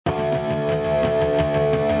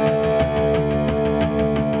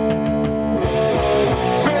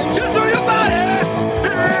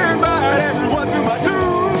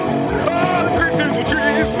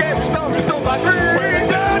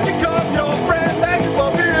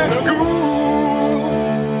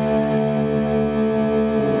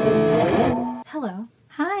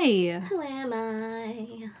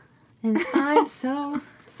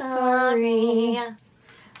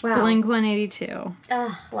Wow. Blink-182.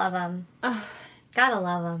 Ugh, love them. Gotta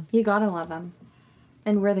love them. You gotta love them.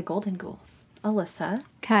 And we're the Golden Ghouls. Alyssa.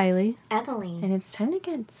 Kylie. Eveline. And it's time to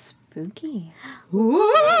get spooky.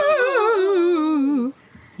 Ooh.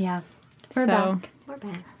 Yeah. We're So, back. We're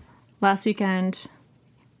back. last weekend,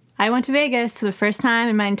 I went to Vegas for the first time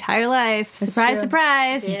in my entire life. That's Surprise, true.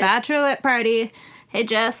 surprise. Yeah. Bachelorette party. Hey,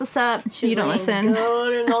 Jess, what's up? You don't listen.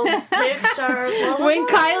 Good in those pictures. When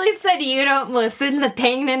Kylie said you don't listen, the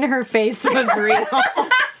pain in her face was real.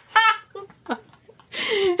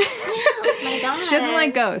 Oh my God. She doesn't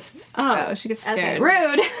like ghosts, so she gets Okay. scared.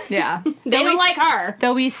 Rude. Yeah. They don't like her.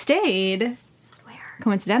 Though we stayed, Where?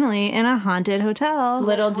 coincidentally, in a haunted hotel.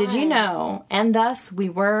 Little did you know. And thus, we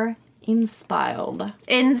were inspired.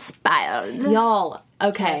 Inspired. Y'all,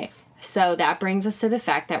 okay. Yes. So that brings us to the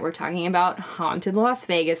fact that we're talking about haunted Las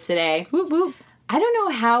Vegas today. Whoop, whoop. I don't know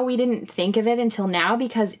how we didn't think of it until now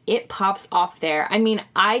because it pops off there. I mean,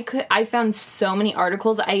 I found so many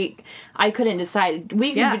articles. I couldn't decide.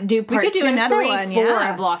 We could do part 2, another 3, one, 4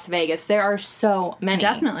 yeah. of Las Vegas. There are so many.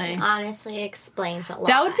 Definitely. Honestly explains a lot.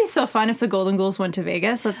 That would be so fun if the Golden Ghouls went to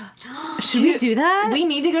Vegas. Should we do that? We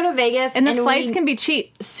need to go to Vegas, and the flights we- can be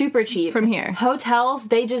cheap. super cheap From here. Hotels,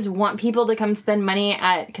 they just want people to come spend money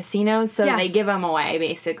at casinos, so Yeah. they give them away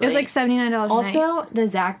basically. It was like $79 a night. also the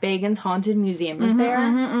Zach Bagans Haunted Museum was there.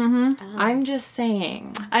 I'm just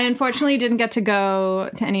saying. I unfortunately didn't get to go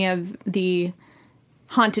to any of the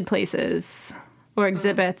haunted places or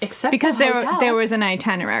exhibits Except because the hotel. there was an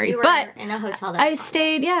itinerary. You were But in a hotel. I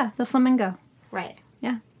stayed, the Flamingo. Right.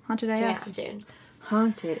 Yeah, haunted AF. Damn, dude.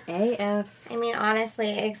 Haunted AF. I mean, honestly,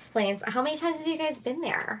 it explains. How many times have you guys been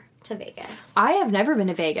there to Vegas? I have never been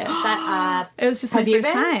to Vegas. Shut up. It was just Have my you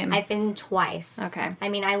first been? time. I've been twice. Okay. I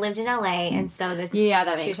mean, I lived in LA, and so the Yeah,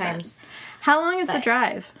 that 2 makes times. sense. How long is the But-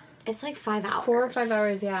 drive? It's like 5 hours. 4 or 5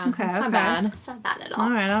 hours, yeah. Okay, That's okay. not bad. It's not bad at all.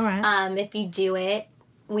 All right. If you do it,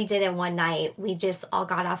 we did it one night. We just all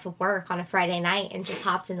got off of work on a Friday night and just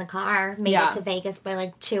hopped in the car, made Yeah. it to Vegas by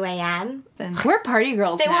like 2 a.m. Then- We're party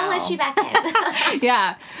girls They now. won't let you back in.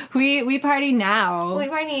 yeah, we party now. we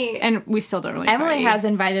already. and we still don't really Emily party. has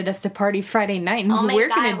invited us to party Friday night, and Oh my we're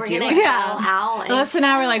God, gonna we're do gonna it. go Yeah. out. And Alyssa and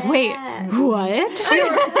I were like, wait, Yeah.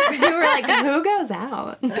 what? We were like, who goes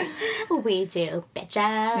out? We do, bitches.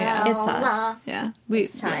 Yeah. It's us. Yeah,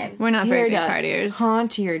 time. we're not very big Here to partiers.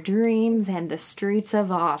 haunt your dreams and the streets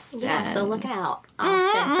of Austin. Yeah, so look out,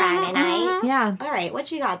 Austin, Friday night. Yeah. All right,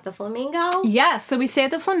 what you got? The Flamingo? Yeah, so we stay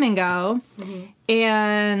at the Flamingo,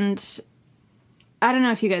 and I don't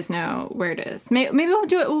know if you guys know where it is. Maybe we'll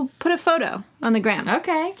do it. We'll put a photo on the gram.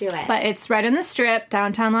 Okay. Do it. But it's right in the Strip,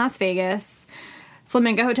 downtown Las Vegas.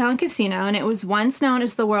 Flamingo Hotel and Casino, and it was once known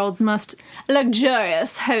as the world's most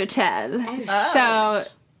luxurious hotel. So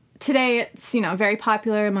today it's, very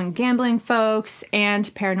popular among gambling folks and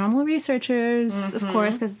paranormal researchers, of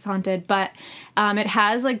course, because it's haunted. But it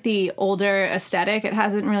has like the older aesthetic. It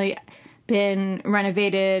hasn't really been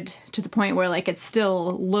renovated to the point where like it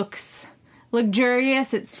still looks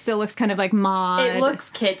luxurious. It still looks kind of like mod. It looks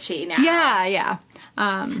kitschy now. Yeah.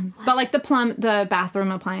 But like the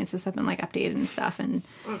bathroom appliances have been like updated and stuff, and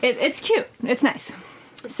it's cute. It's nice.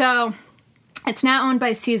 So it's now owned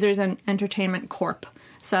by Caesars Entertainment Corp.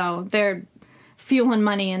 So they're fueling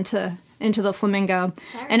money into the Flamingo,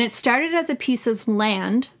 and it started as a piece of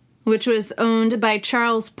land which was owned by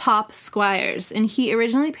Charles Pop Squires, and he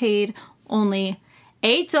originally paid only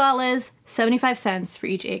 $8.75 for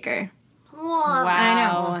each acre. Wow.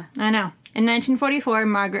 Wow. I know. In 1944,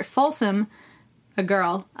 Margaret Folsom,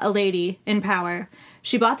 a lady in power,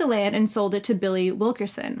 she bought the land and sold it to Billy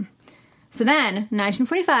Wilkerson. So then,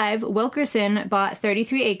 1945, Wilkerson bought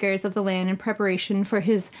 33 acres of the land in preparation for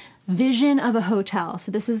his vision of a hotel.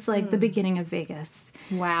 So this is like the beginning of Vegas.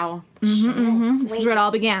 Wow. This is Wait. where it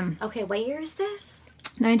all began. Okay, what year is this?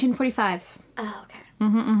 1945. Oh, okay.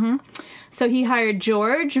 So he hired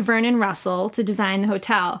George Vernon Russell to design the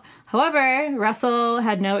hotel. However, Russell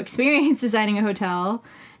had no experience designing a hotel,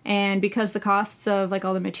 and because the costs of like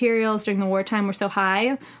all the materials during the wartime were so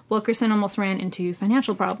high, Wilkerson almost ran into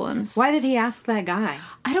financial problems. Why did he ask that guy?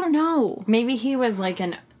 I don't know. Maybe he was like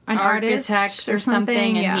an artist architect or or something,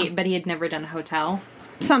 something, and yeah. but he had never done a hotel.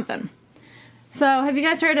 Something. So, have you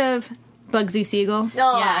guys heard of Bugsy Siegel?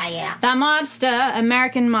 Oh, Yes. yeah. That mobster,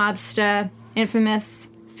 American mobster, infamous,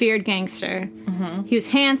 feared gangster. He was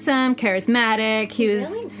handsome, charismatic. He was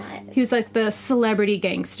really was. he was like the celebrity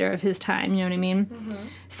gangster of his time. You know what I mean?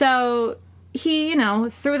 So he,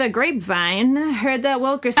 through the grapevine, heard that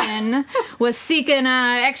Wilkerson was seeking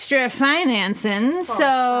extra financing.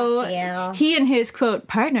 So fuck you. he and his quote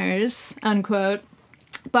partners unquote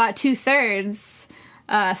bought 2/3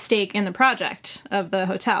 stake in the project of the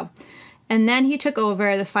hotel. And then he took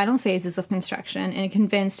over the final phases of construction and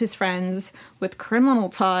convinced his friends with criminal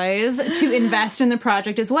ties to invest in the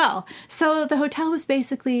project as well. So the hotel was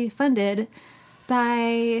basically funded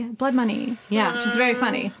by blood money. Yeah. Which is very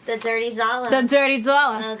funny. The Dirty Zala. The Dirty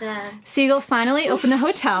Zala. Oh, God. Siegel finally opened the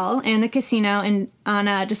hotel and the casino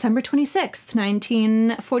on December 26th,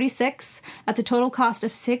 1946, at the total cost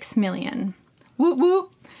of $6 million. Whoop,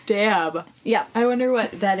 whoop. Damn. Yeah. I wonder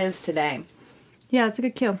what that is today. Yeah, it's a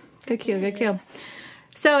good cue. Good cue.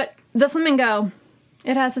 So, the Flamingo,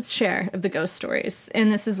 it has its share of the ghost stories,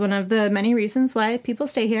 and this is one of the many reasons why people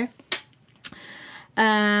stay here.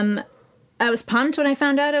 I was pumped when I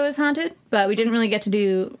found out it was haunted, but we didn't really get to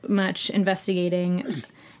do much investigating,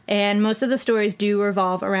 and most of the stories do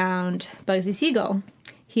revolve around Bugsy Siegel.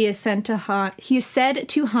 He is said to haunt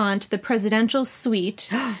the presidential suite.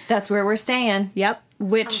 That's where we're staying. Yep.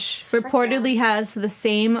 Which reportedly has the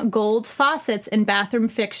same gold faucets and bathroom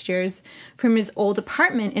fixtures from his old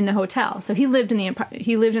apartment in the hotel. So he lived in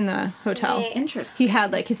the hotel. Wait. Interesting. He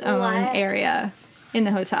had like his own area in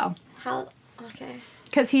the hotel. How? Okay.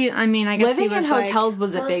 Because I guess Living he was in hotels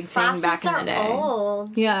was a Those big thing back in the faucets day. are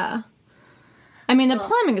old. Yeah. I mean, the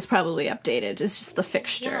plumbing is probably updated. It's just the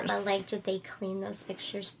fixtures. Yeah, but did they clean those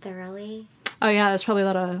fixtures thoroughly? Oh yeah, there's probably a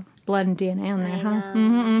lot of blood and DNA on there, I huh?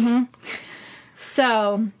 know.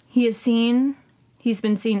 So he's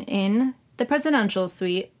been seen in the presidential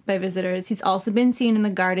suite by visitors. He's also been seen in the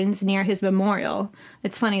gardens near his memorial.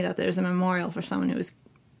 It's funny that there's a memorial for someone who was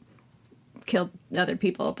killed other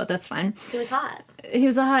people, but that's fine. He was hot. He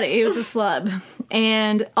was a hottie. He was a slub.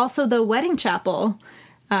 And also the wedding chapel.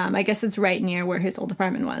 I guess it's right near where his old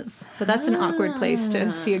apartment was. But that's an awkward place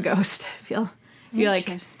to see a ghost, I feel. You're like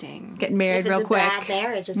Interesting. getting married If it's real a quick. bad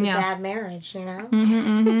marriage, it's Yeah. a bad marriage, you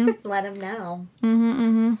know? Let him know.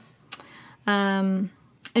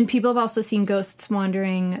 And people have also seen ghosts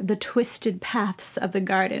wandering the twisted paths of the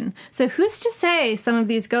garden. So who's to say some of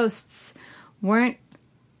these ghosts weren't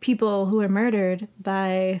people who were murdered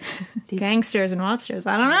by gangsters and mobsters?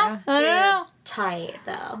 I don't know. I don't know. Tight,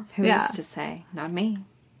 though. Who Yeah. is to say? Not me.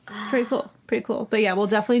 Pretty cool. But yeah, we'll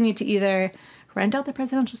definitely need to either rent out the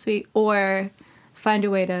presidential suite or find a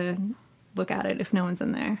way to look at it if no one's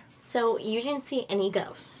in there. So you didn't see any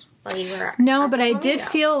ghosts while you were No, at but the I did Flamingo?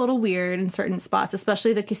 feel a little weird in certain spots,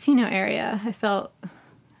 especially the casino area. I felt,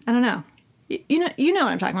 I don't know. You know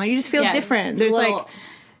what I'm talking about. You just feel different. There's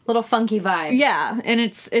little funky vibe. yeah, and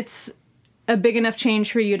it's a big enough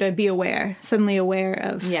change for you to be suddenly aware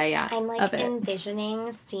of. Yeah. I'm of it.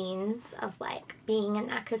 envisioning scenes of being in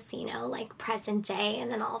that casino, present day,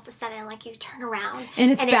 and then all of a sudden you turn around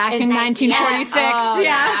And it's back in 1946.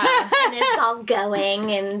 Yeah. and it's all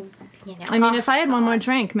going and I mean, if I had one more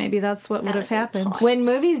drink, maybe that's what would have happened. When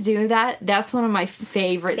movies do that, that's one of my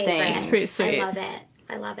favorite things. It's pretty sweet.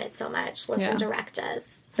 I love it so much. Listen, Yeah.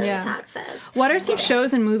 directors, Yeah. cinematographers. What are some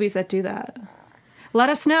shows and movies that do that? Let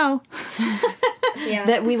us know. Yeah.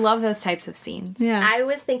 That we love those types of scenes. Yeah. I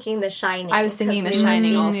was thinking The Shining. I was thinking 'cause The we were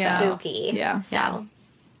Shining being also. Spooky. Yeah. So, Yeah.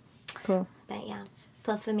 Cool. but yeah,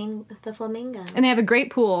 the flamingo. And they have a great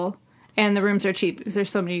pool, and the rooms are cheap because there's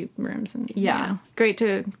so many rooms. And Yeah. great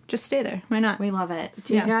to just stay there. Why not? We love it.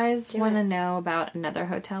 Do Yeah. you guys want to know about another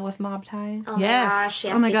hotel with mob ties? Oh Yes. my gosh,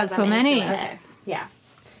 yes, Oh my God, because so I'm into many. it. Okay. Yeah.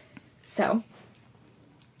 So,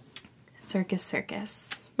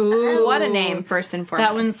 Circus. Ooh, What a name, first and foremost.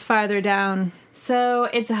 That one's farther down. So,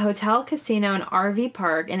 it's a hotel casino and RV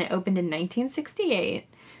park, and it opened in 1968.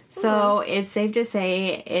 So, it's safe to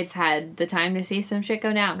say it's had the time to see some shit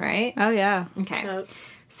go down, right? Oh yeah. Okay.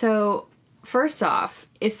 Totes. So, first off,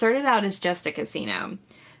 it started out as just a casino.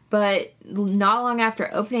 But not long after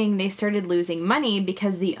opening, they started losing money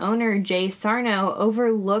because the owner, Jay Sarno,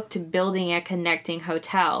 overlooked building a connecting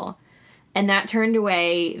hotel. And that turned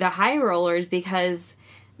away the high rollers because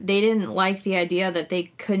they didn't like the idea that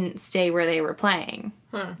they couldn't stay where they were playing.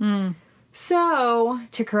 So,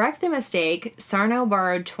 to correct the mistake, Sarno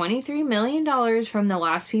borrowed $23 million from the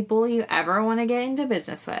last people you ever want to get into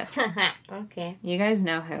business with. Okay. You guys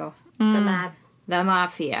know who. The mob. The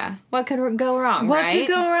mafia. What could go wrong, What right?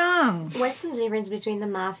 could go wrong? What's the difference between the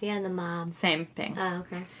mafia and the mob? Same thing. Oh,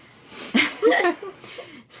 okay.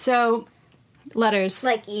 So, Letters.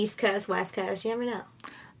 East Coast, West Coast. You never know.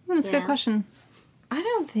 That's a good Yeah. question. I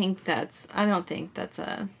don't think that's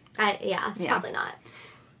a... It's Yeah. probably not.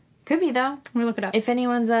 Could be, though. We'll look it up. If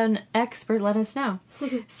anyone's an expert, let us know.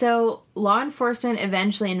 So, law enforcement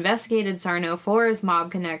eventually investigated Sarno for his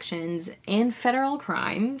mob connections and federal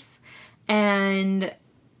crimes. And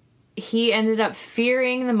he ended up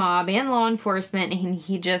fearing the mob and law enforcement, and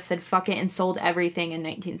he just said fuck it and sold everything in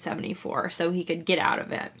 1974 so he could get out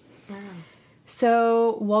of it. Wow.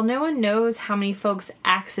 So, while no one knows how many folks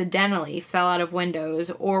accidentally fell out of windows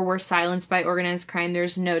or were silenced by organized crime,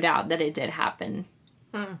 there's no doubt that it did happen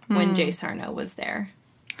when Jay Sarno was there.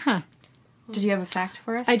 Huh. Did you have a fact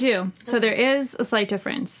for us? I do. So there is a slight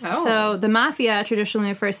difference. Oh. So the mafia traditionally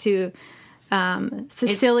refers to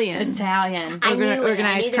Sicilian. Italian. I knew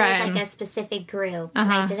organized there was crime. like a specific group,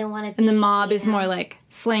 and I didn't want to be... And the mob is more like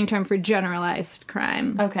slang term for generalized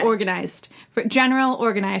crime. Okay. Organized. For general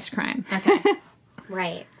organized crime. Okay.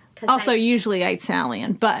 Right. 'Cause Also usually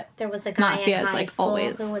Italian, but there was a guy mafia in is high like school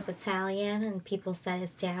always. who was Italian, and people said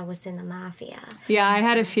his dad was in the mafia. yeah, I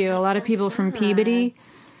had a few. A lot of people from Peabody.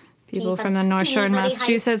 People from the North Shore in Peabody High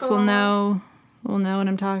Massachusetts will School. know what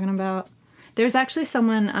I'm talking about. There's actually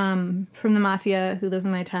someone from the mafia who lives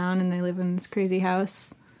in my town, and they live in this crazy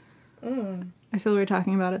house. I feel we're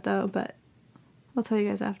talking about it though, but I'll tell you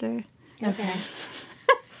guys after. Okay.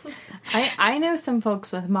 I know some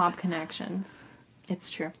folks with mob connections. It's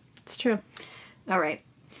true. It's true. All right.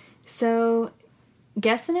 So,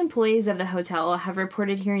 guests and employees of the hotel have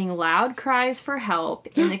reported hearing loud cries for help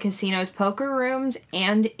in the casino's poker rooms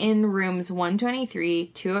and in rooms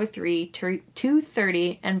 123, 203,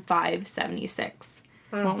 230, and 576.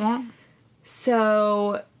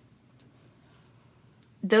 So,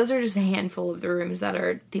 those are just a handful of the rooms that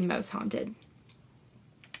are the most haunted.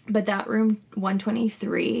 But that room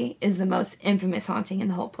 123 is the most infamous haunting in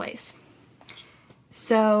the whole place.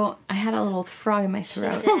 So, I had a little frog in my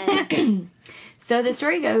throat. So the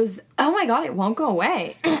story goes, oh my god, it won't go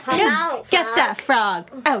away. Come out, Get frog. that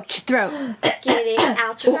frog out your throat. Get it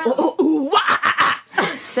out your throat.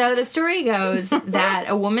 So the story goes that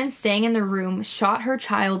a woman staying in the room shot her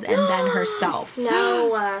child and then herself.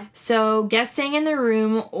 No. So guests staying in the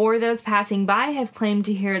room or those passing by have claimed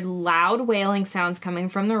to hear loud wailing sounds coming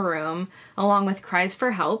from the room, along with cries for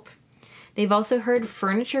help. They've also heard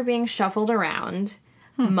furniture being shuffled around,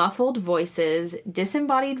 muffled voices,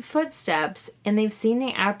 disembodied footsteps, and they've seen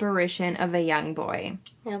the apparition of a young boy.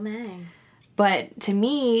 Oh, man. But to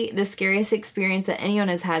me, the scariest experience that anyone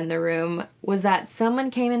has had in the room was that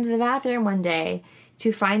someone came into the bathroom one day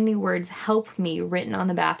to find the words "help me" written on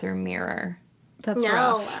the bathroom mirror. That's No.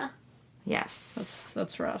 rough. Yes.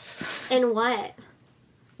 That's rough. And what?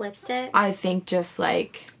 Lipstick? I think just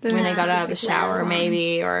like when they got out of the shower,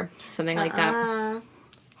 maybe, or something like that.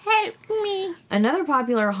 Help me. Another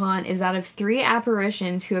popular haunt is that of three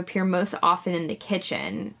apparitions who appear most often in the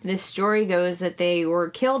kitchen. The story goes that they were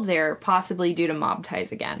killed there, possibly due to mob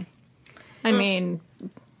ties again. I mean,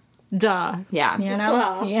 duh. Yeah. You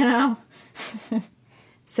know? Duh. You know?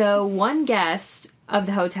 So one guest of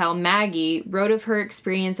the hotel, Maggie, wrote of her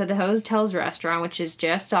experience at the hotel's restaurant, which is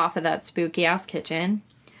just off of that spooky ass kitchen.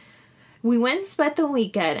 We went and spent the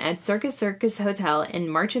weekend at Circus Hotel in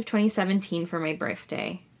March of 2017 for my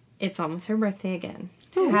birthday. It's almost her birthday again.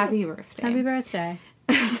 Happy birthday. Happy birthday.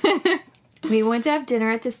 We went to have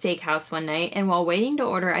dinner at the steakhouse one night, and while waiting to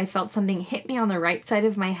order, I felt something hit me on the right side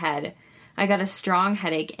of my head. I got a strong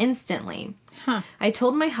headache instantly. I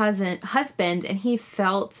told my husband, and he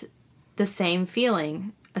felt the same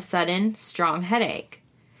feeling, a sudden, strong headache.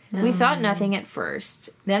 We thought nothing at first.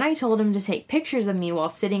 Then I told him to take pictures of me while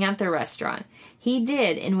sitting at the restaurant. He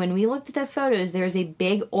did, and when we looked at the photos, there was a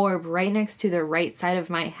big orb right next to the right side of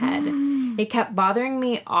my head. It kept bothering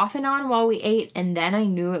me off and on while we ate, and then I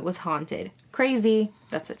knew it was haunted. Crazy.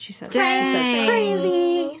 That's what she says. She says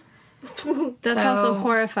crazy. That's So- also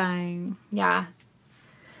horrifying. Yeah.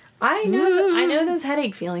 I know those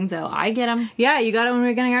headache feelings, though. I get them. Yeah, you got it when we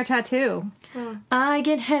were getting our tattoo. I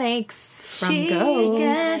get headaches from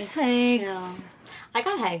ghosts. Chill. I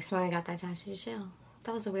got headaches when I got that tattoo, too.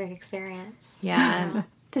 That was a weird experience. Yeah.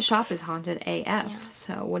 The shop is haunted AF,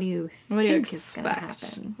 so what do you think is going to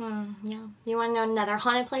happen? Yeah. You want to know another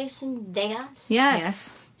haunted place in Vegas?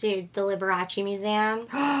 Yes. Dude, the Liberace Museum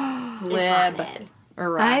is Lib. haunted.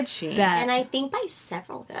 Arachi. I bet. And I think by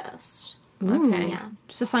several ghosts. Okay. Yeah.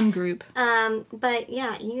 Just a fun group. But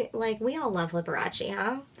yeah, we all love Liberace,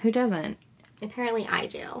 huh? Who doesn't? Apparently I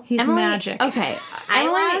do. He's Emily, magic. Okay. I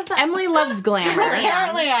love- Emily loves glamour.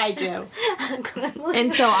 I do.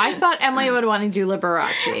 And so I thought Emily would want to do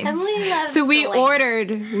Liberace. Emily loves So we glam.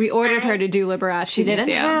 ordered her to do Liberace. She didn't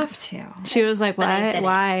Museum. have to. She was like, I "What? didn't.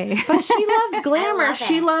 Why?" But she loves glamour. I love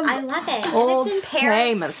She it. loves I love it. And old, it's in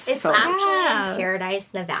famous It's folks. actually in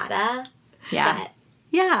Paradise, Nevada. Yeah. But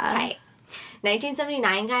Yeah. tight.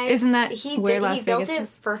 1979, guys. Isn't that he where did? Las He built Vegas it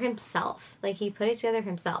is? for himself. Like he put it together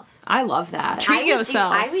himself. I love that. Treat I would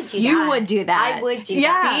yourself. I would do You that. would do that. I would do Yeah.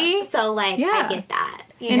 that. See? So like Yeah. I get that.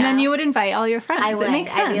 You And know? then you would invite all your friends. I would. It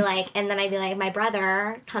makes sense. I'd be like, my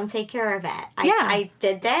brother, come take care of it. Yeah. I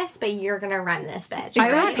did this, but you're gonna run this bitch. I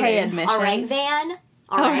would Right? pay admission. All right, Van.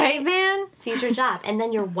 All right, Van. Future job, and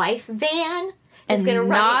then your wife, Van, is And gonna run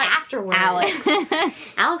not it afterwards. Alex.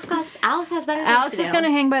 Alex has better. Alex things is to going to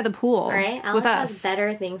do. hang by the pool Right? Alex with has us.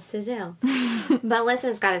 better things to do. But listen,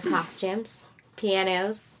 it's got his costumes,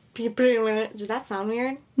 pianos. Did that sound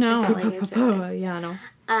weird? No. I felt like it did. Yeah, no.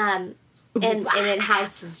 And it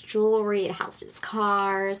houses jewelry, it houses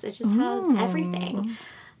cars, it just has everything.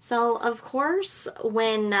 So of course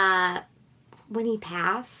when he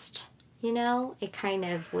passed, you know, it kind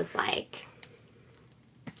of was like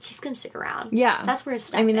he's gonna stick around. Yeah. That's where his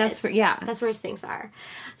stuff I mean, is. that's where- yeah. That's where his things are.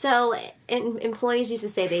 So employees used to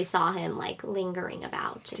say they saw him like lingering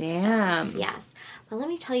about and Damn. stuff. Yes. But let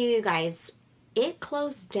me tell you guys, it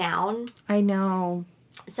closed down. I know.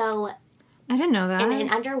 So I didn't know that. and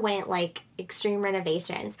it underwent like extreme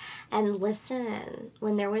renovations. And listen,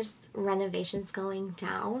 when there was renovations going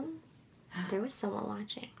down, there was someone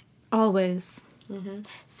watching. Always.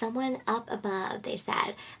 Someone up above, they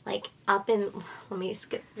said, like up in. Let me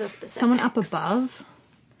get the specifics. Someone up above?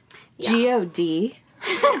 Yeah. G-O-D.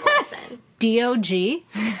 Listen, D-O-G?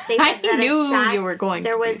 they I said that knew you were going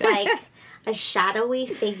There to do was that. like a shadowy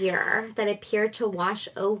figure that appeared to wash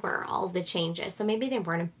over all the changes. So maybe they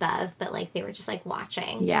weren't above, but like they were just like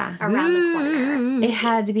watching. Yeah. Around the corner. It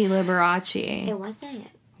had to be Liberace. It wasn't.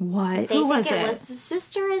 What? They Who think was it it? was the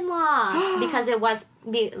sister-in-law because it was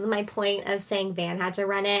my point of saying Van had to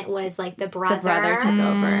run it was like the brother, The brother took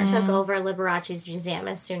over. took over Liberace's museum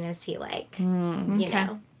as soon as he you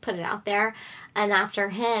know, put it out there, and after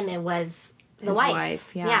him it was the His wife.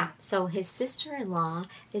 wife, yeah. So his sister-in-law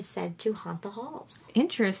is said to haunt the halls.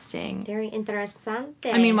 Interesting. Very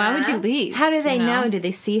interesante. I mean, why would huh? you leave? How do they you know? Did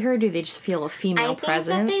they see her? Do they just feel a I female think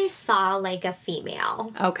presence? that they saw like a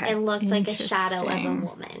female. Okay. It looked like a shadow of a Interesting.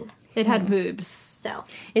 woman. It had boobs. So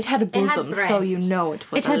It had a bosom, so breasts. you know it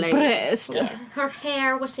was It a had lady. breast. her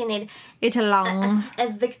hair was in It long. a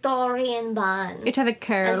Victorian bun It had a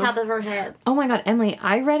curl. on top of her head. Oh my god, Emily,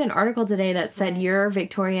 I read an article today that said your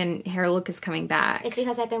Victorian hair look is coming back. It's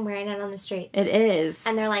because I've been wearing it on the streets. It is.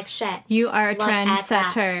 And they're like, shit. You are a Look at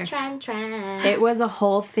that. trendsetter. Trend. It was a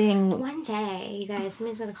whole thing, One day, you guys,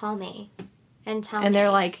 somebody's going to call me and tell me. and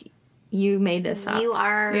they're like, you made this up. you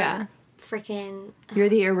are Yeah. freaking. You're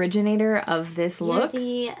the originator of this look.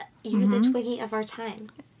 You're the Twiggy of our time.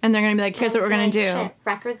 And they're going to be like, here's what we're going to do. Shit,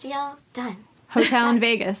 record deal, done. Hotel in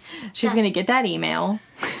Vegas. She's going to get that email.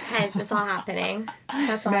 Guys, it's all happening.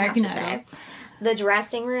 That's all I have to Magneto. say. The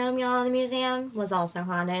dressing room, y'all, in the museum was also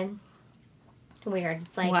haunted. Weird.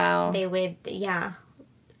 It's like Wow. they would,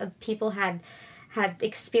 people had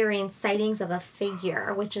experienced sightings of a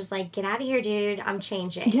figure, which is like, get out of here, dude. I'm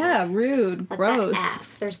changing. Yeah, rude. What Gross. the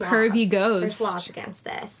F? There's laws. Curvy ghost. There's laws against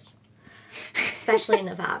this, especially in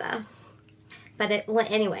Nevada. But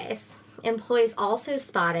anyways, employees also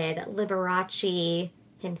spotted Liberace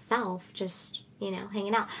himself just,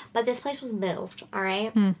 hanging out. But this place was moved, all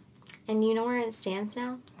right? And you know where it stands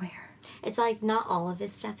now? Where? It's like not all of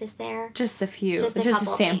his stuff is there. Just a few. Just Just a a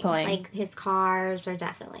couple sampling. things. Like his cars are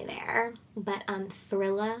definitely there. But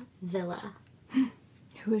Thrilla Villa,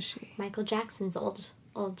 Who is she? Michael Jackson's old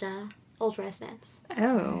residence.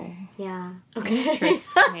 Oh. Yeah.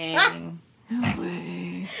 Interesting. No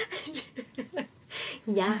way.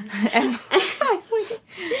 Yes.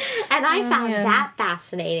 And I found man. that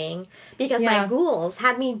fascinating because Yeah. my ghouls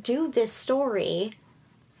had me do this story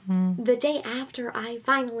the day after I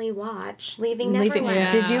finally watched Leaving Neverland. Yeah.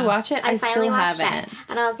 Did you watch it? I finally still watched haven't. it.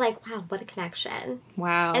 And I was like, wow, what a connection.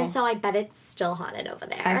 Wow. And so I bet it's still haunted over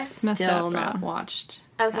there. I've Messed still up, not bro. watched.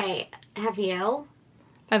 Okay, have you?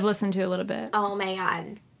 I've listened to a little bit. Oh my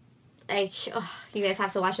god. Like, you guys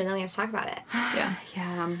have to watch it and then we have to talk about it. Yeah.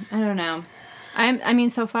 Yeah, I don't know. I mean,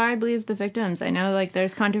 so far I believe the victims. I know, like,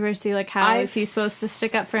 there's controversy, like, how I've is he supposed to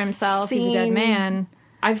stick up for himself? He's a dead seen- man.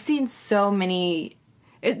 I've seen so many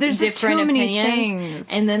There's just different too many opinions. things.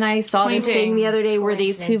 And then I saw this Pointing. thing the other day where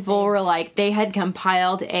these people were Coincidences. like, they had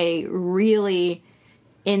compiled a really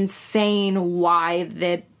insane why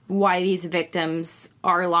these victims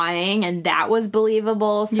are lying, and that was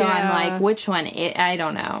believable. So I'm Yeah. like, which one? I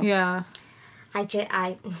don't know. Yeah.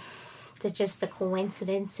 The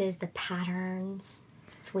coincidences, the patterns.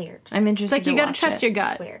 It's weird. I'm interested. It's like, you to gotta watch trust it. your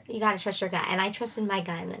It's gut. weird. You gotta trust your gut. And I trusted my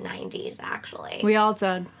gut in the 90s, actually. We all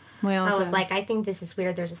did. I was like, I think this is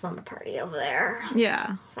weird. There's a slumber party over there.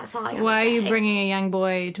 yeah. That's all I gotta Why are you say. bringing a young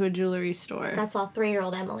boy to a jewelry store? That's all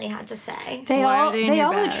 3-year-old Emily had to say. They Why all are they in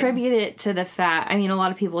your bed? attribute it to the fact. I mean, a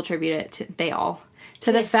lot of people attribute it to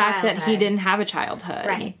to the his fact that he childhood. didn't have a childhood.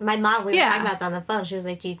 Right. My mom, we were Yeah. talking about that on the phone. She was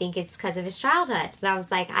like, do you think it's because of his childhood? And I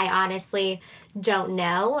was like, I honestly don't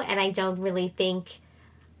know. And I don't really think,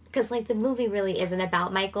 because, like, the movie really isn't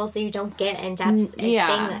about Michael, so you don't get in-depth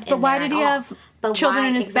yeah. thing. But why there did at he all. have But children why,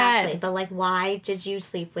 in his exactly, bed? But, like, why did you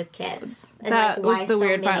sleep with kids? And, That like, was why the so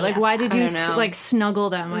weird part. many Like, of why them? did you, don't know. like, snuggle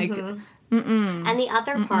them? Like, And the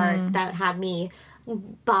other part that had me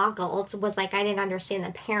boggled was, like, I didn't understand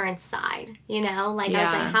the parents' side, you know? Like, I was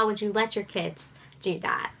Yeah. like, how would you let your kids do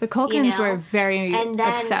that? the Culkins You know? were very And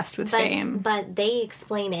then, obsessed with but, fame. But they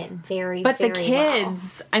explain it very, But very the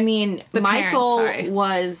kids, I mean, The Michael parents, sorry.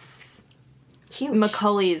 was well. Huge.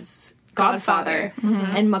 Macaulay's godfather.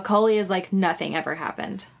 And Macaulay is like nothing ever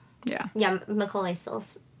happened. Yeah. Yeah, Macaulay still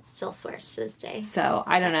swears to this day. So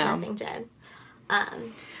I don't know. Nothing did.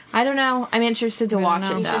 I don't know. I'm interested to watch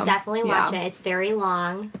know. it You though. should definitely watch Yeah. it. It's very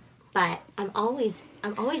long, but I'm always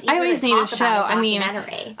eager I always to need a talk show. about a I mean,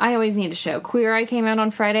 documentary. I always need a show. Queer Eye came out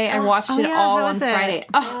on Friday. I watched Oh, it yeah, all how on was it? Friday.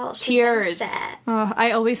 Girl, Oh, she tears. finished it. Oh,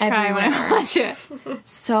 I always cry when I Everywhere. watch it.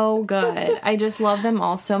 So good. I just love them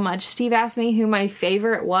all so much. Steve asked me who my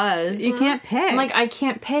favorite was. You can't pick. I'm like, I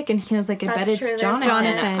can't pick. And he was like, I That's bet it's true, there's Jonathan.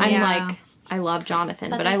 Jonathan, I'm yeah. like, I love Jonathan,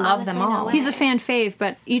 but I there's love them honestly no all. way. he's a fan fave,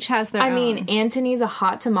 but each has their I own. mean, Anthony's a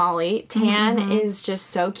hot tamale. Tan is just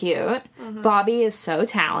so cute. Bobby is so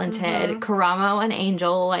talented. Karamo and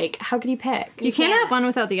Angel, like, how could you pick? you can't have one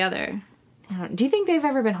without the other. Do you think they've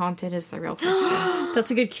ever been haunted? Is the real question.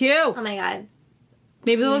 That's a good cue. Oh my god.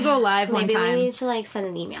 Maybe they'll go live one Maybe time. we need to like send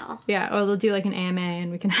an email. Yeah, or they'll do like an AMA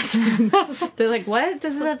and we can ask them. They're like, what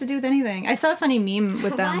does this have to do with anything? I saw a funny meme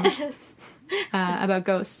with them about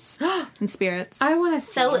ghosts and spirits. I want to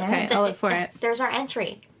see So it. Okay, I'll look for it. There's our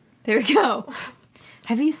entry. There we go.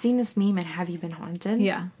 Have you seen this meme and have you been haunted?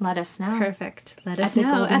 Yeah. Let us know. Perfect. Let At us the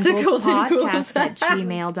know. Golden At the Ghouls Golden Podcast Ghouls. at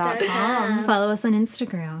gmail.com. Follow us on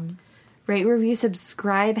Instagram. Rate, review,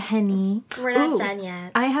 subscribe, Henny. We're not Ooh. done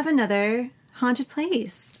yet. I have another haunted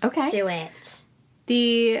place. Okay. Do it.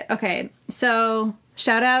 So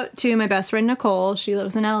shout out to my best friend Nicole. She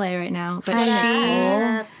lives in LA right now, but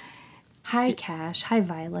Uh, Hi, Cash. Hi,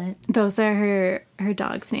 Violet. those are her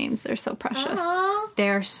dogs' names. They're so precious. aw.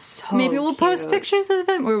 They're so Maybe we'll post cute. pictures of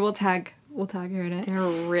them, or we'll tag her in it. They're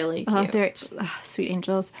really cute. Oh, they're sweet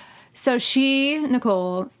angels. So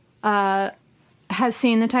Nicole, has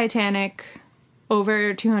seen the Titanic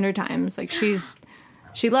over 200 times. Like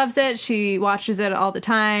she loves it. She watches it all the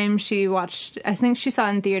time. I think she saw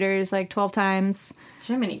it in theaters like 12 times.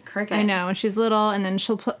 Jiminy Cricket. I know, when she's little, and then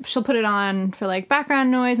she'll put it on for like background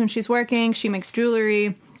noise when she's working. She makes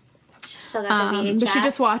jewelry. Still got the VHS. but she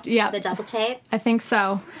just watched- yeah. The double tape. I think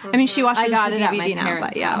so. I mean, she watches I got the it DVD at my now, parents'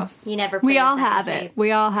 but yeah. house. You never. We play the all second have tape. it.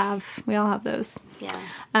 We all have those.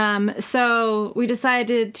 Yeah. So we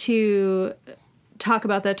decided to talk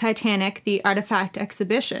about the Titanic, the artifact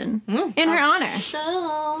exhibition, in her honor.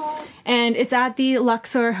 So And it's at the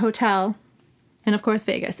Luxor Hotel in, of course,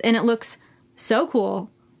 Vegas. And it looks so cool.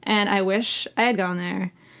 And I wish I had gone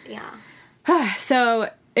there. yeah. So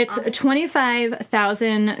it's a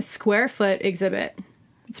 25,000 square foot exhibit.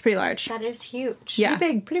 It's pretty large. That is huge. Yeah.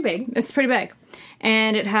 Pretty big. It's pretty big.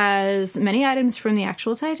 And it has many items from the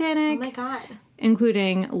actual Titanic. Oh my god.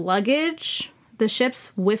 Including luggage, the ship's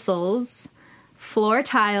whistles, floor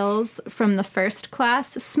tiles from the first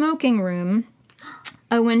class smoking room,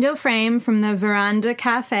 a window frame from the Veranda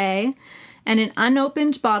Cafe, and an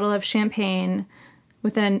unopened bottle of champagne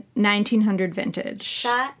with a 1900 vintage.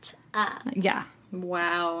 Shut up. Yeah.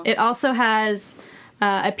 Wow. It also has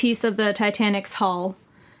a piece of the Titanic's hull.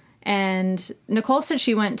 And Nicole said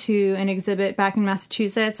she went to an exhibit back in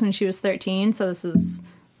Massachusetts when she was 13, so this is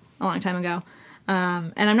a long time ago.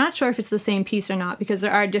 And I'm not sure if it's the same piece or not, because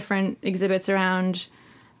there are different exhibits around.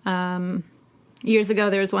 Years ago,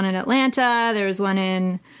 there was one in Atlanta. There was one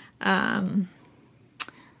in,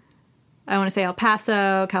 I want to say El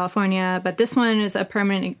Paso, California. But this one is a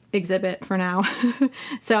permanent exhibit for now.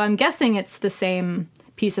 So I'm guessing it's the same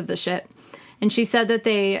piece of the ship. And she said that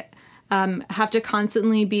they have to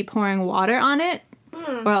constantly be pouring water on it,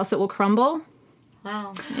 or else it will crumble.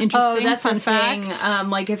 Wow. Interesting. Oh, that's fun the fact. thing.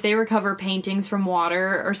 Like if they recover paintings from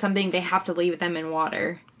water or something, they have to leave them in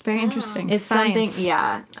water. Very interesting. It's Science. something.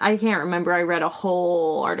 Yeah, I can't remember. I read a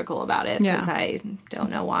whole article about it Yeah. because I don't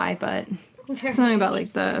know why, but Something about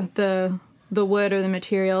like the wood or the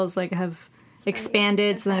materials like have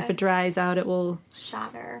expanded, so then if it dries out, it will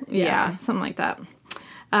Shatter. Yeah. something like that.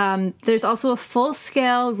 There's also a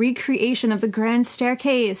full-scale recreation of the Grand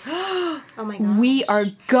Staircase. Oh my god. we are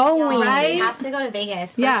going. Right? We have to go to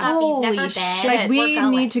Vegas. Yeah. First off, we've never Holy been. shit. Like, we We're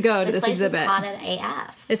going. need to go to this place exhibit. Is haunted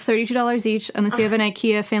AF. It's $32 each, unless you have an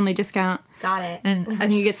IKEA family discount. Got it. And I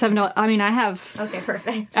think you get $7. I mean, I have. Okay,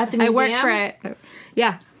 perfect. At the I museum? work for it.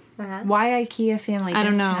 Yeah. Why IKEA family I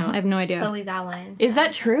don't know. discount? I have no idea. But we got one. Is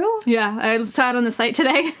that true? Yeah, I saw it on the site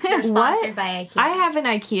today. We're sponsored by IKEA. I have an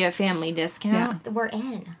IKEA family discount. We're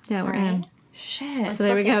in. Yeah, we're in. Shit. So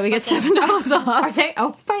there we go. We get Okay. $7 Are off. they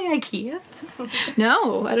owned by IKEA?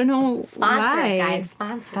 No, I don't know Sponsored, why. guys.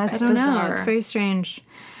 Sponsored. That's I don't know. bizarre. It's very strange.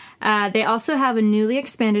 They also have a newly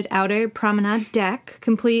expanded outer promenade deck,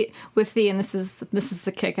 complete with and this is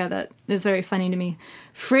the kicker that is very funny to me,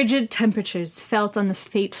 frigid temperatures felt on the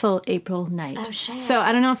fateful April night. Oh, shit. So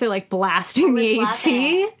I don't know if they're like blasting the would love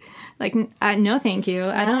AC. it. Like, no, thank you.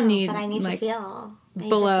 I don't need But I need like to feel. I need to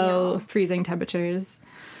below feel. freezing temperatures.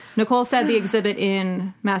 Nicole said the exhibit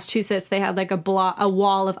in Massachusetts, they had like a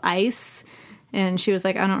wall of ice, and she was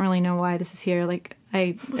like, I don't really know why this is here. Like,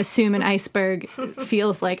 I assume an iceberg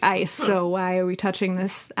feels like ice, so why are we touching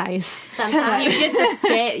this ice? Sometimes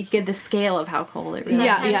You get the scale of how cold it really is.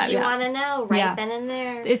 Yeah, you yeah. want to know right Yeah. then and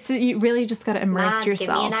there. It's you really just got to immerse Mom,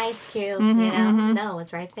 yourself. give me an ice cube. You know, no,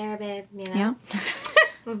 it's right there, babe. You know, Yeah.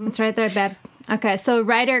 It's right there, babe. Okay, so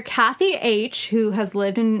writer Kathy H., who has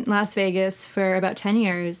lived in Las Vegas for about 10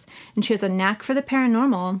 years, and she has a knack for the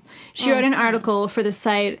paranormal, she wrote an article for the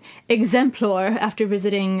site Exemplar after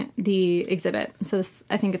visiting the exhibit. So this,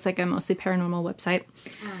 I think it's like a mostly paranormal website.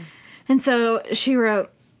 And so she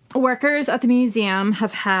wrote, workers at the museum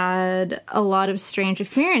have had a lot of strange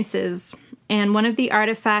experiences. And one of the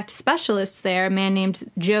artifact specialists there, a man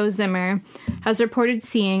named Joe Zimmer, has reported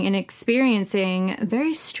seeing and experiencing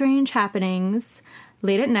very strange happenings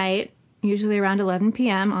late at night, usually around 11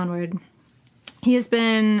 p.m. onward. He has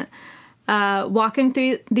been walking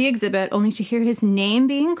through the exhibit only to hear his name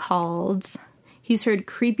being called. He's heard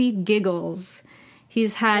creepy giggles.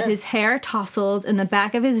 He's had his hair tousled and the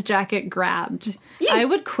back of his jacket grabbed. I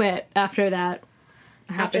would quit after that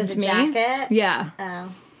happened after to the me. jacket. Yeah.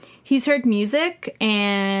 Oh, He's heard music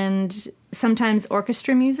and sometimes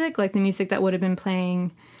orchestra music, like the music that would have been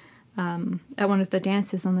playing at one of the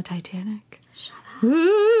dances on the Titanic. shut up.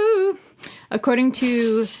 Woo! According to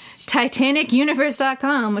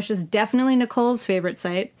TitanicUniverse.com, which is definitely Nicole's favorite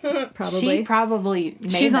site, probably. She probably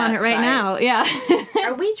made She's on that it right site. now. Yeah.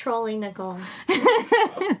 Are we trolling Nicole?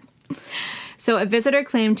 So a visitor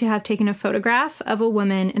claimed to have taken a photograph of a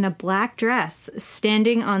woman in a black dress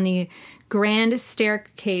standing on the grand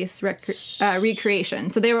staircase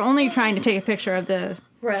recreation. So they were only trying to take a picture of the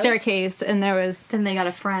Rose? staircase, and there was Then they got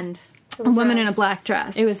a friend. a woman in a Rose. black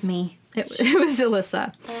dress. It was me. It was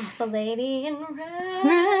Alyssa. Oh, the lady in red.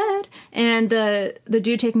 Red. And the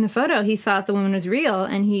dude taking the photo, he thought the woman was real,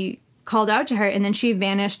 and he called out to her, and then she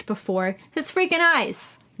vanished before his freaking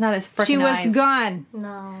eyes. Not his freaking She was eyes. gone.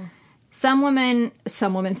 No.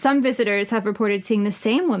 Some visitors have reported seeing the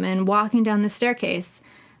same woman walking down the staircase.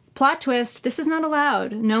 Plot twist, this is not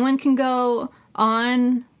allowed. No one can go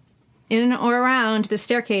on, in or around the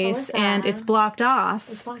staircase, Alyssa. and it's blocked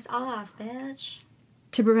off It's blocked off, bitch.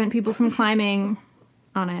 to prevent people from climbing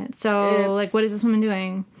on it. So, Oops. like, what is this woman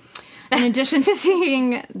doing? In addition to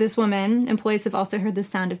seeing this woman, employees have also heard the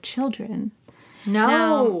sound of children.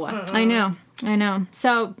 No. I know.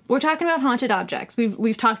 So we're talking about haunted objects.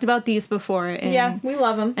 We've talked about these before in Yeah, we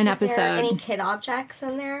love them. an Is there any episode. kid objects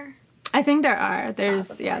in there? I think there are. There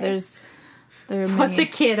Probably. are What's many. a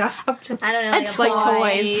kid object? I don't know, like a like ball,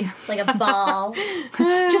 toys. like a ball.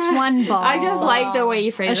 Just one ball. I just like the way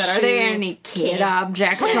you phrase A it. Are there shoe. any kid Kid.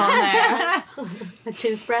 objects on there? A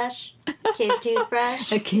toothbrush, kid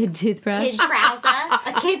toothbrush, a kid toothbrush, kid trouser,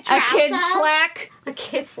 a kid a trouser, kid slack. a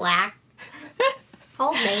kid slack.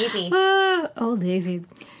 Old Navy. Old Navy.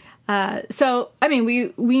 So, I mean,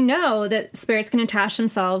 we know that spirits can attach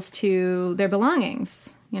themselves to their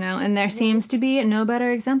belongings, and there seems to be no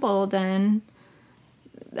better example than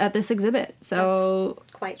at this exhibit. So,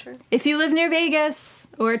 Quite true. if you live near Vegas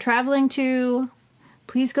or traveling to,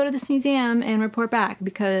 please go to this museum and report back,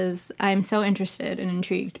 because I'm so interested and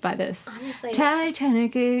intrigued by this Honestly,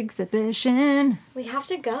 Titanic exhibition. we have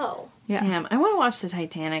to go. Yeah. Damn, I want to watch the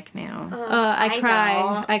Titanic now. I cry.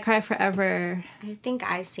 don't. I cry forever. I think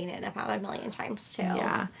I've seen it about 1,000,000 times too.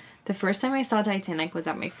 Yeah. The first time I saw Titanic was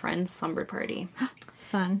at my friend's slumber party.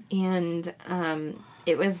 Fun. And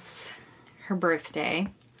it was her birthday.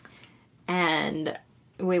 And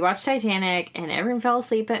we watched Titanic, and everyone fell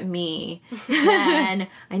asleep at me. And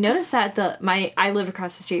I noticed that I live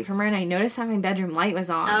across the street from her, and I noticed that my bedroom light was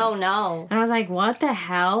on. Oh no. And I was like, what the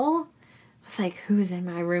hell? was like, who's in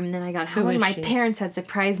my room? And then I got home and is my she? parents had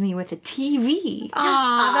surprised me with a TV.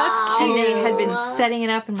 Aw, that's And cute. they had been setting it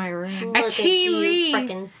up in my room. Look at you TV.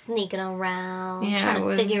 freaking sneaking around, Yeah, trying I to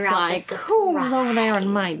was figure out like, the who's over there in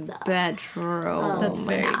my surprise. bedroom? That's Oh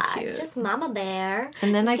very my God, cute. just Mama Bear.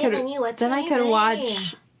 And then I could giving you a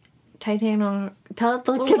watch Titanic.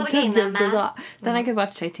 Then I could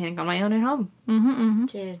watch Titanic on my own at home.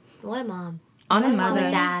 Dude, what a mom. Honestly, Mom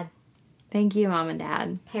and dad, thank you, Mom and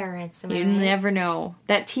Dad. parents. Am I You right? never know.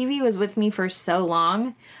 That TV was with me for so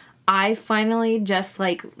long. I finally just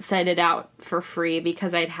like set it out for free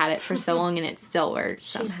because I'd had it for so long and it still worked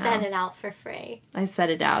She somehow. set it out for free. I set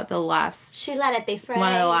it out She let it be free.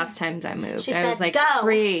 one of the last times I moved. She I was said, like, "Go.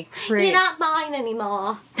 free. You're not mine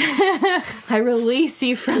anymore. I release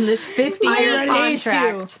you from this 50-year I release you.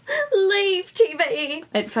 contract. Leave, TV.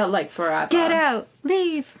 It felt like forever. Get out.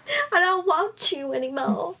 Leave. I don't want you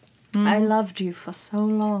anymore. I loved you for so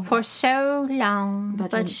long. For so long.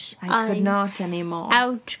 but But I could not anymore.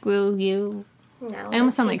 outgrew you. No, I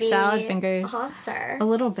almost sound like TV salad fingers. haunts her. A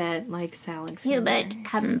little bit like salad. fingers.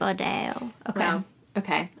 Cumberdale. Okay. Wow.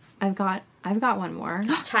 Okay. I've got one more.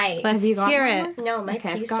 Tight. Let's you got hear one it. No, my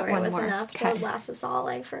Okay, I've pee got story one was more. enough Okay. to last us all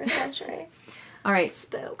like for a century. All right.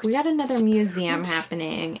 Spooked. We got another museum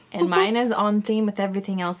happening, and mine is on theme with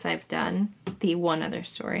everything else I've done. The one other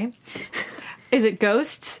story. Is it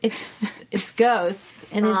ghosts? It's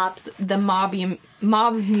ghosts, and it's the mob museum. The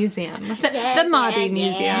Mobby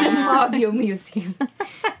Museum. The Mob Museum.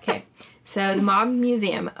 Okay. So the Mob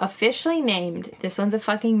Museum, officially named, this one's a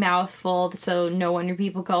fucking mouthful, so no wonder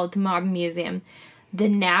people call it the Mob Museum, the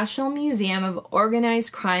National Museum of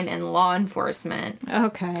Organized Crime and Law Enforcement.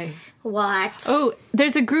 Okay. What? Oh,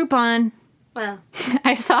 there's a Groupon. Well,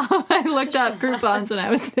 I looked up Groupons when I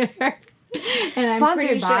was there. And I'm Sponsored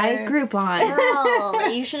pretty by sure- Groupon. girl,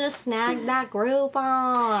 you should have snagged that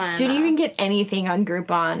Groupon. Dude, you can get anything on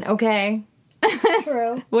Groupon, okay?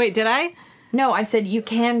 True. Wait, did I? No, I said you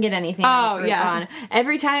can get anything on Oh, Groupon. yeah.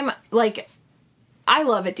 Every time, like, I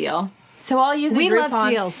love a deal. So I'll use a We Groupon. love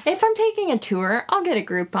deals. If I'm taking a tour, I'll get a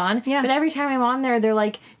Groupon. Yeah. But every time I'm on there, they're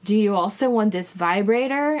like, do you also want this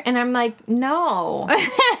vibrator? And I'm like, no.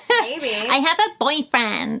 Maybe. have a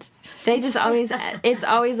boyfriend. They just always, it's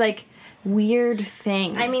always like weird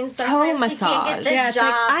things. I mean, toe sometimes you massage. can't get the Yeah, it's like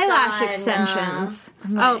job eyelash done. extensions.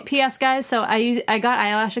 like- Oh, P.S. guys, so I got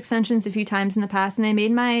eyelash extensions a few times in the past, and they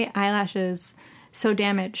made my eyelashes so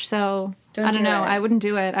damaged. So Don't I don't do know. it. I wouldn't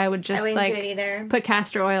do it. I would just wouldn't do like it either. put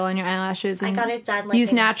castor oil on your eyelashes. And got it done, like,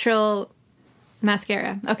 use in- natural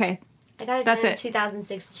mascara. Okay, I got it That's done in it.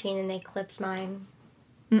 2016 and they clipped mine.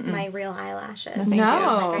 My real eyelashes. Thank No. I was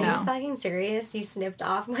like, are No. you fucking serious? You snipped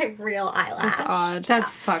off my real eyelash. that's odd. That's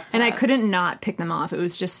fucked And I up. couldn't not pick them off. It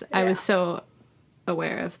was just I was so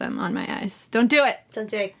aware of them on my eyes. Don't do it. Don't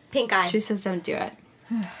do it. Pink eye. She says don't do it.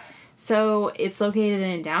 So it's located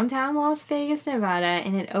in downtown Las Vegas, Nevada,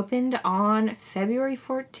 and it opened on February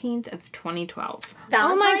 14th of 2012.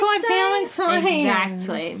 Oh my god, Valentine's Day? Valentine's.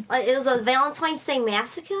 Exactly. It was a Valentine's Day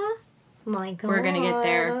massacre? My god. We're gonna get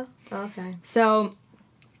there. Okay. So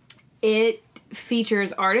it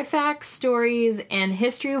features artifacts, stories, and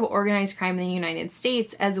history of organized crime in the United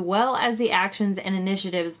States, as well as the actions and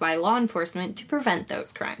initiatives by law enforcement to prevent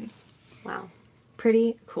those crimes. Wow.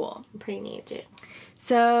 Pretty cool. Pretty neat, dude.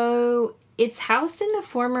 So it's housed in the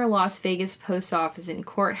former Las Vegas Post Office and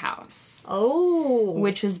Courthouse, Oh.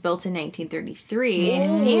 which was built in 1933,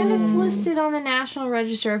 and it's listed on the National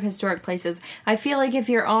Register of Historic Places. I feel like if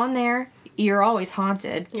you're on there, you're always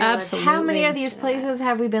haunted. Absolutely. How many of these places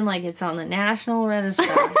have we been like, it's on the National Register?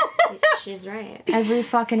 She's right. Every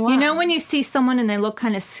fucking one. You know when you see someone and they look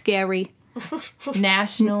kind of scary?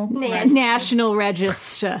 National National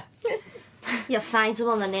Register. You find them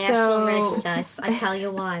on the National So- Register. I tell you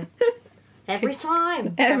why. Every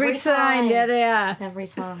time. Every time, yeah, they are. Every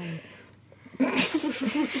time.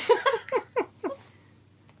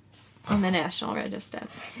 on the National Register.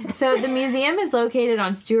 So the museum is located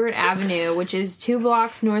on Stewart Avenue, which is 2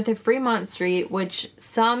 blocks north of Fremont Street, which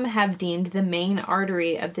some have deemed the main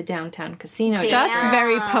artery of the downtown casino. Damn. district. That's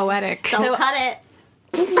very poetic. Don't So- cut it.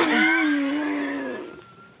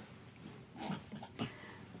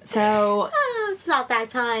 So Oh, it's about that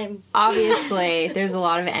time. obviously there's a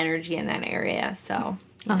lot of energy in that area, so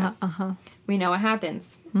you know, we know what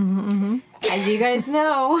happens. As you guys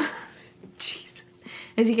know, Jesus,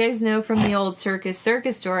 as you guys know from the old circus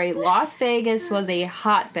story, Las Vegas was a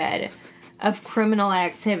hotbed of criminal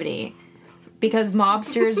activity because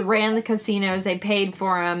mobsters ran the casinos, they paid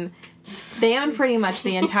for them. They owned pretty much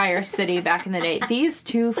the entire city back in the day. These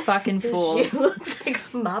two fucking She fools. looks like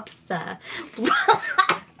a mobster.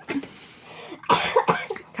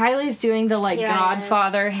 Kylie's doing the, like, Here I am.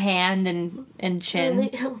 Godfather hand and chin.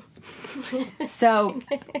 So,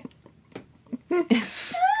 I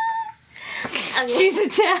mean, She's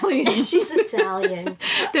Italian. she's Italian.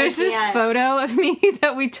 There's this Yeah. photo of me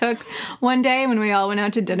that we took one day when we all went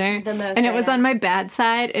out to dinner. The most and it was right on my bad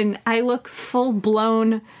side, and I look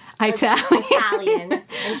full-blown Italian. Italian.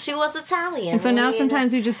 And she was Italian. So now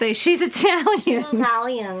sometimes we just say, she's Italian. She was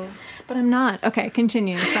Italian. But I'm not. Okay,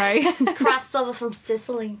 continue. Sorry. Crossed over from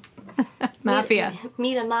Sicily. Mafia.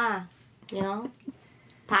 Meet a ma. You know?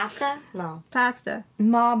 Pasta? No. Pasta.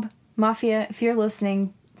 Mafia, if you're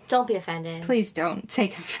listening, Don't be offended. please don't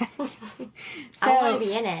take offense. I want to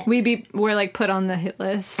be in it. We're like put on the hit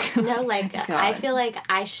list. No, like, God. I feel like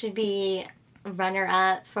I should be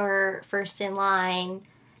runner-up for first in line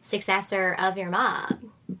successor of your mob.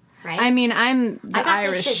 Right? I mean, I'm the I got this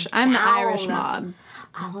Irish. shit I'm the down. Irish mob.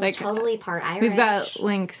 I'm like, totally part Irish. We've got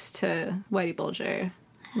links to Whitey Bulger.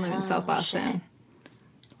 I live in South Boston. shit.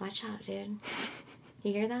 Watch out, dude.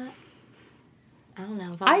 You hear that? I don't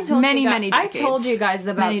know. I told Many, you guys, many I decades. told you guys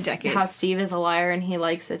about Many decades. how Steve is a liar and he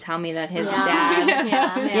likes to tell me that his Yeah.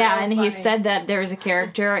 dad... Yeah, and he funny. said that there was a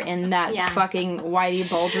character in that Yeah. fucking Whitey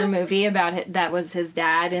Bulger movie about it that was his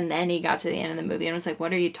dad, and then he got to the end of the movie and was like,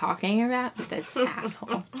 "What are you talking about? This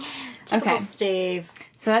asshole." Typical Okay. Steve.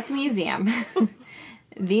 So at the museum,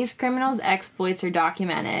 these criminals' exploits are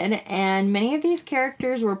documented, and many of these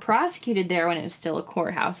characters were prosecuted there when it was still a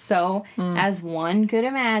courthouse. So, as one could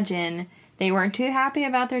imagine, they weren't too happy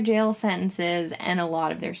about their jail sentences, and a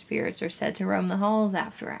lot of their spirits are said to roam the halls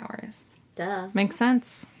after hours. Duh. Makes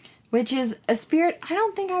sense. Which is a spirit I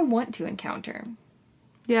don't think I want to encounter.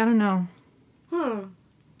 Yeah, I don't know.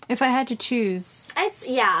 If I had to choose It's,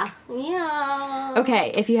 yeah.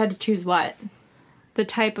 Okay, if you had to choose what? the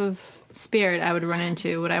type of spirit I would run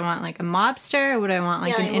into, would I want like a mobster, or would I want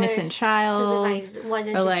like Yeah, an I innocent would. child, Because if I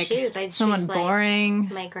wanted or to like choose, I'd someone choose, like, boring?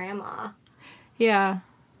 my grandma. Yeah.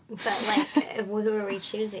 But, like, who are we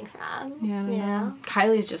choosing from? Yeah, I don't you know.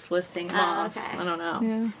 Kylie's just listing them off. okay. I don't know.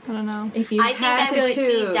 Yeah, I don't know. If you I think had I to would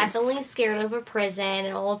choose, be definitely scared of a prison,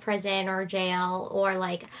 an old prison or jail, or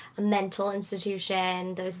like a mental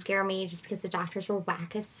institution. Those scare me just because the doctors were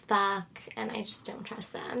whack as fuck, and I just don't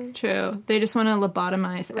trust them. True. They just want to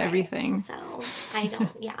lobotomize Right. everything. So I don't.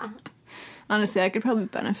 Yeah. Honestly, I could probably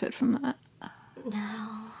benefit from that. No.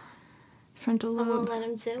 Frontal I won't lobe. let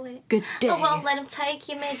him do it. Good day. I won't let him take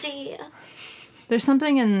you, my dear. There's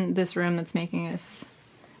something in this room that's making us...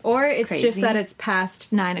 Or it's Crazy. just that it's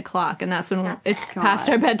past 9 o'clock, and that's when That's it's it. past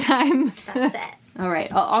our bedtime. That's it. all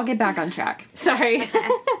right, I'll get back on track. Sorry.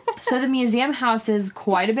 So the museum houses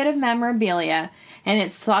quite a bit of memorabilia, and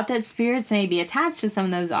it's thought that spirits may be attached to some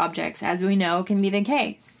of those objects, as we know can be the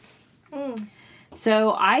case.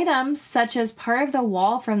 So items such as part of the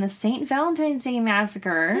wall from the St. Valentine's Day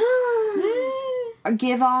Massacre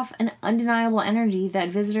give off an undeniable energy that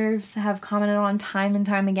visitors have commented on time and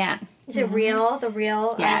time again. Is it real? The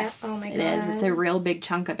real? Yes, Oh my god. it is. It's a real big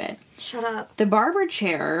chunk of it. Shut up. The barber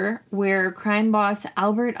chair where crime boss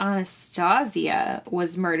Albert Anastasia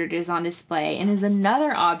was murdered is on display and is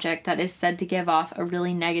another object that is said to give off a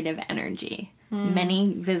really negative energy.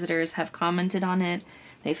 Many visitors have commented on it.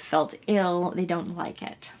 They felt ill. They don't like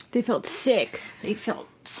it. They felt sick. They felt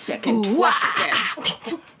sick and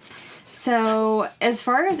twisted. So, as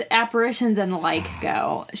far as apparitions and the like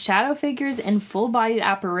go, shadow figures and full-bodied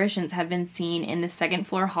apparitions have been seen in the second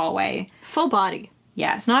floor hallway. Full body.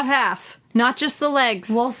 Yes. Not half. Not just the legs.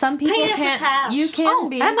 Well, some people Penis can't. attached. You can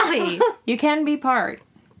be. Emily. You can be part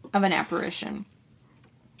of an apparition.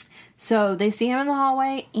 So they see him in the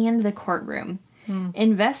hallway and the courtroom.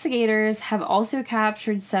 Investigators have also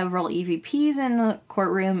captured several EVPs in the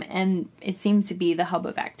courtroom, and it seems to be the hub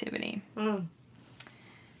of activity.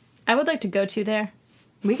 I would like to go to there.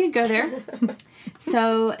 We could go there.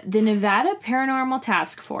 So the Nevada Paranormal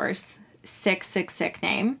Task Force, sick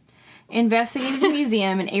name, investigated the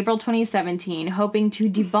museum in April 2017, hoping to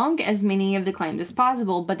debunk as many of the claims as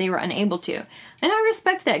possible, but they were unable to. And I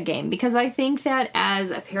respect that game, because I think that as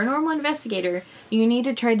a paranormal investigator, you need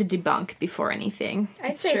to try to debunk before anything.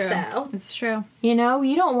 I'd say so. It's true. You know,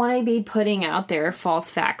 you don't want to be putting out there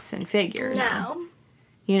false facts and figures. No.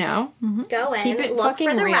 You know? Go in, Keep it look fucking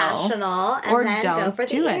for the real, rational, and or then don't go for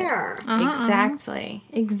do the it. error.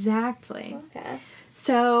 Exactly. Okay.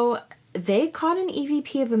 So they caught an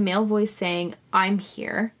EVP of a male voice saying, "I'm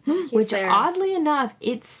here," which there. oddly enough,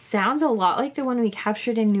 it sounds a lot like the one we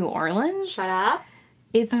captured in New Orleans. Shut up.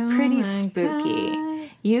 It's pretty my spooky. God.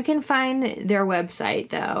 You can find their website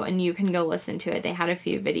though, and you can go listen to it. They had a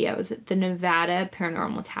few videos at the Nevada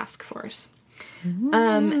Paranormal Task Force.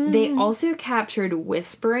 They also captured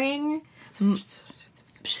whispering.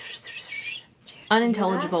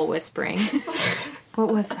 unintelligible whispering.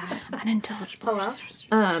 What was that? Unintelligible.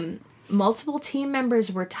 Hello? Multiple team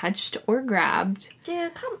members were touched or grabbed.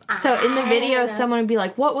 Dude, come on. So in the video, someone would be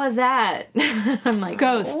like, "What was that?" I'm like,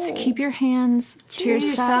 Ghosts, keep your hands to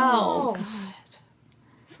yourselves.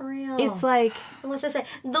 For real. It's like, Unless they say,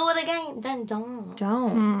 do it again, then don't.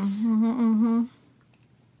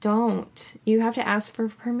 don't. You have to ask for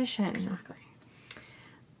permission. Exactly.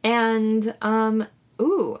 And,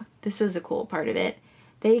 this was a cool part of it.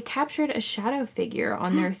 They captured a shadow figure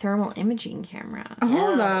on their thermal imaging camera. Oh,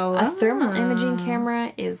 la, la. A thermal imaging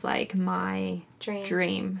camera is like my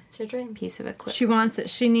dream It's your dream. piece of equipment. She wants it.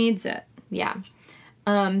 She needs it. Yeah.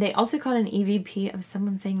 They also caught an EVP of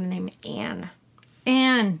someone saying the name Anne.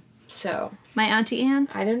 Anne. So, My Auntie Anne.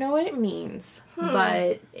 I don't know what it means,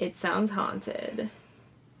 but it sounds haunted.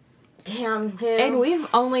 Damn, dude. And we've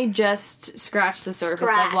only just scratched the surface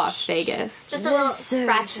of Las Vegas. Just a little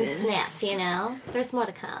scratch and sniff, you know? There's more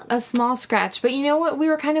to come. A small scratch. But you know what? We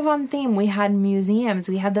were kind of on theme. We had museums.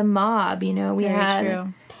 We had the mob, you know. We Very had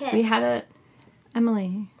true. Piss. We had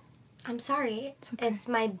Emily. I'm sorry. If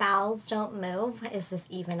my bowels don't move, is this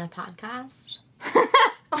even a podcast?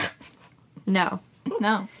 No.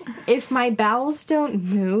 No. If my bowels don't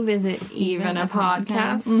move, is it even a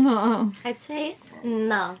podcast? No. I'd say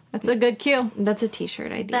no. That's a good cue. That's a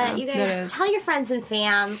t-shirt idea. But you It guys, is. tell your friends and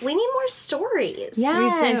fam. We need more stories.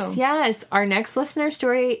 Yes, too. yes. Our next listener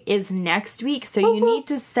story is next week, so you need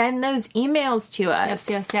to send those emails to us.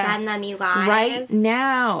 Yes. Send them, you guys. Right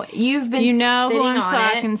now. You've been You know sitting who I'm on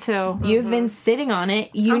talking it. to. You've been sitting on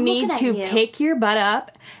it. You I'm need looking to at you. pick your butt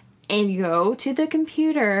up and go to the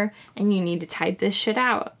computer and you need to type this shit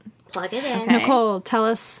out. Plug it in. Okay. Nicole, tell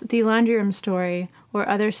us the laundry room story or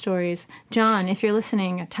other stories. John, if you're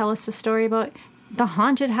listening, tell us a story about the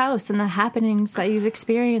haunted house and the happenings that you've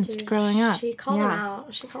experienced growing up. She called him Yeah.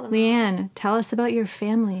 out. She called him out. Leanne, tell us about your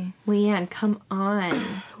family. Leanne, come on.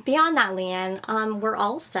 Beyond that, Leanne, we're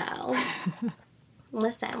also...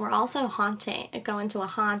 Listen, we're also going to a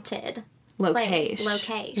haunted Location.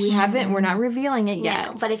 location. We haven't, we're not revealing it yet.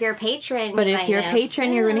 No, but if you're a patron, But you if might you're a know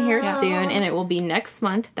patron, you're going to hear soon. soon, and it will be next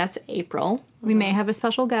month. That's April. We may have a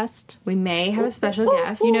special guest. We may have a special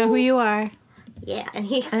guest. You know who you are. Yeah, and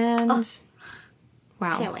he... And,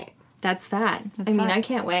 wow. Can't wait. That's that. That's that. I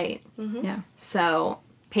can't wait. Yeah. So,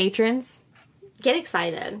 patrons, Get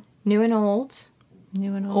excited. new and old,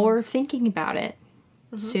 New and old. or thinking about it.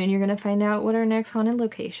 Soon you're going to find out what our next haunted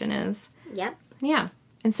location is. Yep. Yeah.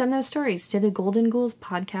 And send those stories to the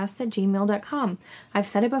goldenghouls@gmail.com. I've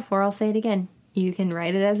said it before, I'll say it again. You can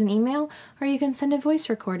write it as an email, or you can send a voice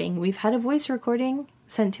recording. We've had a voice recording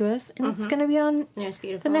sent to us, and it's going to be on It was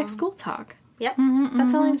beautiful. the next school talk. Yep.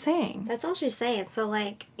 That's all I'm saying. That's all she's saying. So,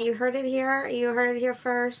 like, you heard it here. You heard it here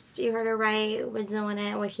first. You heard it right. We're doing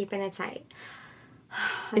it. We're keeping it tight.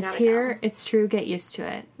 I It's gotta here. go. It's true. Get used to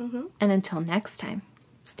it. And until next time,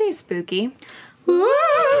 stay spooky.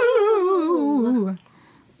 Ooh.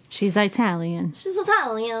 She's Italian. She's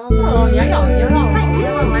Italian. Oh, yeah. Thanks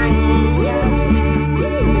so much.